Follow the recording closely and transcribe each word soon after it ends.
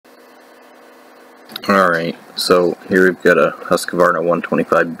Alright, so here we've got a Husqvarna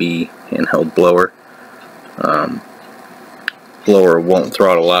 125B handheld blower. Blower won't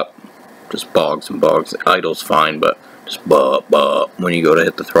throttle up, just bogs and bogs. Idle's fine, but just bah when you go to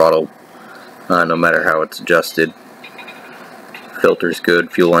hit the throttle, no matter how it's adjusted. Filter's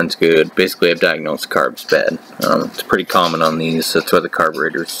good, fuel line's good. Basically, I've diagnosed carb's bad. It's pretty common on these, that's why the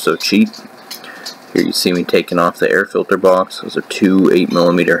carburetor's so cheap. Here you see me taking off the air filter box. Those are two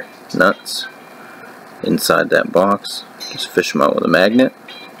 8mm nuts inside that box. Just fish them out with a magnet.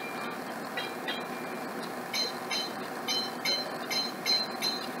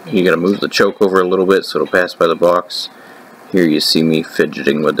 You gotta move the choke over a little bit so it'll pass by the box. Here you see me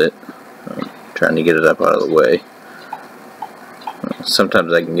fidgeting with it, trying to get it up out of the way.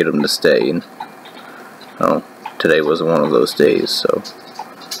 Sometimes I can get them to stay, and today wasn't one of those days, so.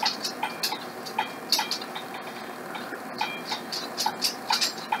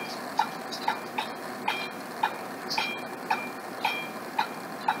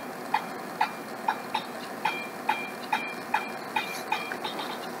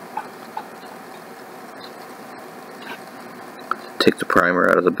 Take the primer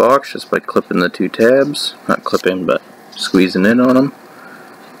out of the box just by clipping the two tabs. Not clipping, but squeezing in on them.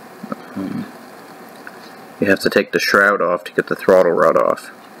 You have to take the shroud off to get the throttle rod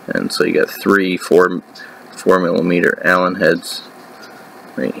off. And so you got three 4mm Allen heads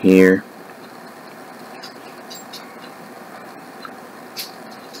right here.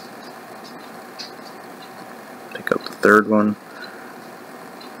 Take out the third one.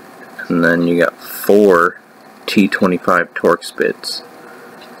 And then you got four T25 Torx bits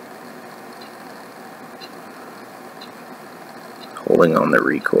holding on the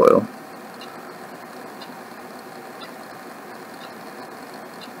recoil.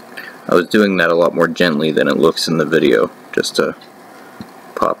 I was doing that a lot more gently than it looks in the video, just to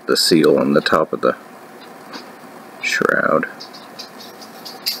pop the seal on the top of the shroud.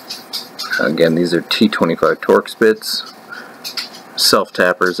 Again, these are T25 Torx bits,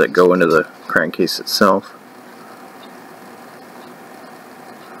 self-tappers that go into the crankcase itself.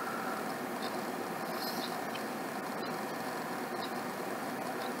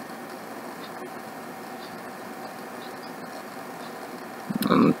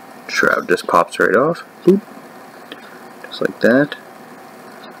 And shroud just pops right off, boop, just like that.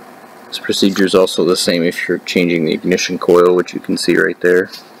 This procedure is also the same if you're changing the ignition coil, which you can see right there.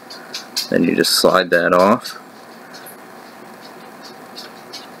 Then you just slide that off,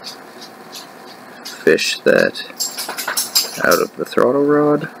 fish that out of the throttle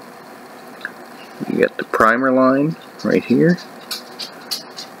rod. You get the primer line right here.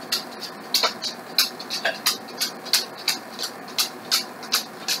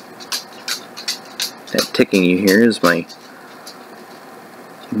 That ticking you hear is my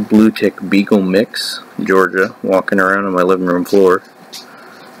blue tick beagle mix, Georgia, walking around on my living room floor.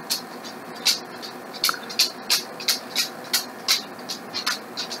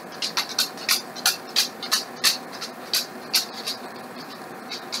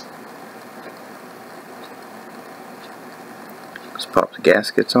 Let's pop the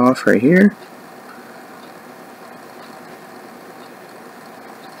gaskets off right here.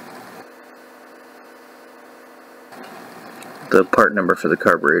 The part number for the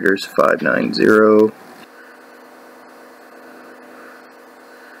carburetor is 590.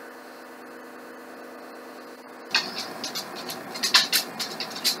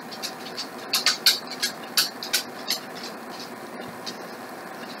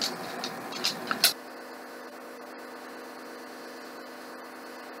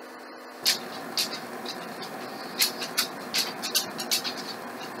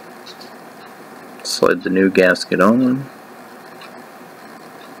 Slide the new gasket on.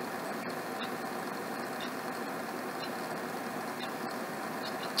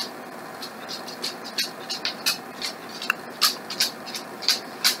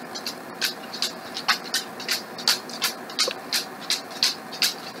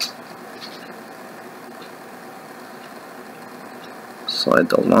 Slide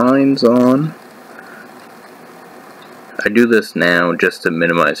the lines on. I do this now just to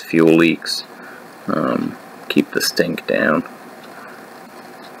minimize fuel leaks, keep the stink down.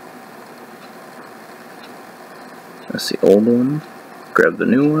 That's the old one. Grab the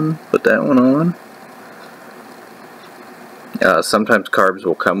new one, put that one on. Sometimes carbs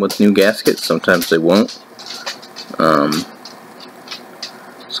will come with new gaskets, sometimes they won't.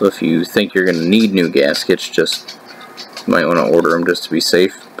 So if you think you're going to need new gaskets, just you might want to order them just to be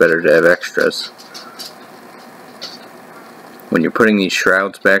safe. Better to have extras. When you're putting these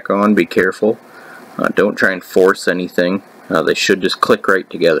shrouds back on, be careful. Don't try and force anything. they should just click right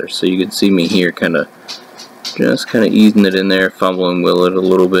together. So you can see me here just kind of easing it in there, fumbling with it a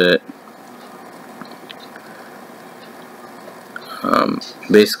little bit.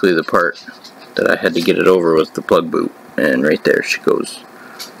 Basically the part that I had to get it over was the plug boot, and right there she goes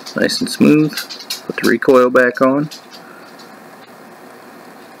nice and smooth. Put the recoil back on.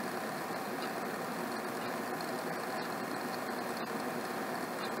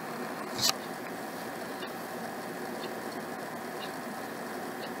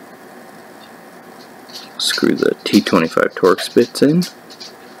 Screw the T25 Torx bits in.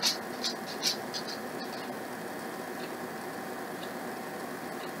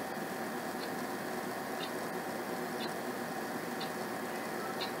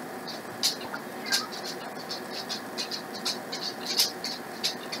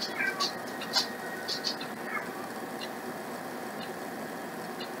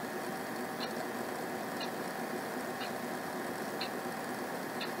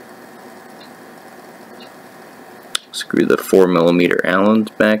 Screw the 4mm Allens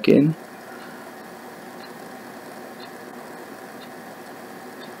back in.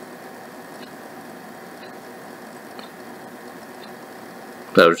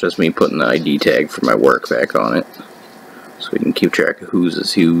 That was just me putting the ID tag for my work back on it, so we can keep track of whose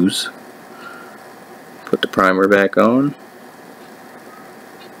is whose. Put the primer back on.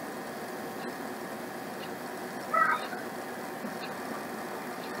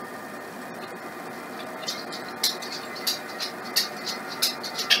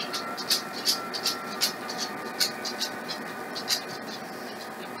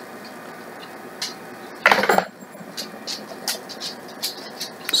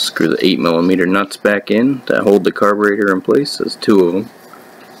 Screw the 8mm nuts back in that hold the carburetor in place. There's 2 of them.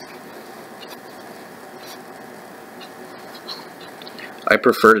 I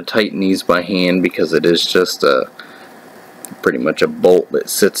prefer to tighten these by hand because it is just pretty much a bolt that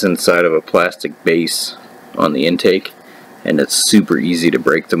sits inside of a plastic base on the intake, and it's super easy to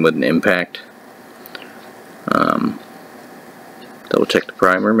break them with an impact. Double check the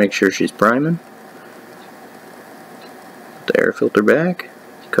primer, make sure she's priming. Put the air filter back.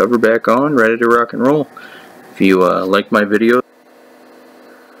 Cover back on, ready to rock and roll. If you like my video,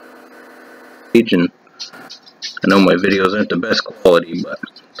 and I know my videos aren't the best quality, but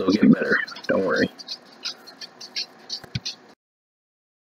they'll get better, don't worry.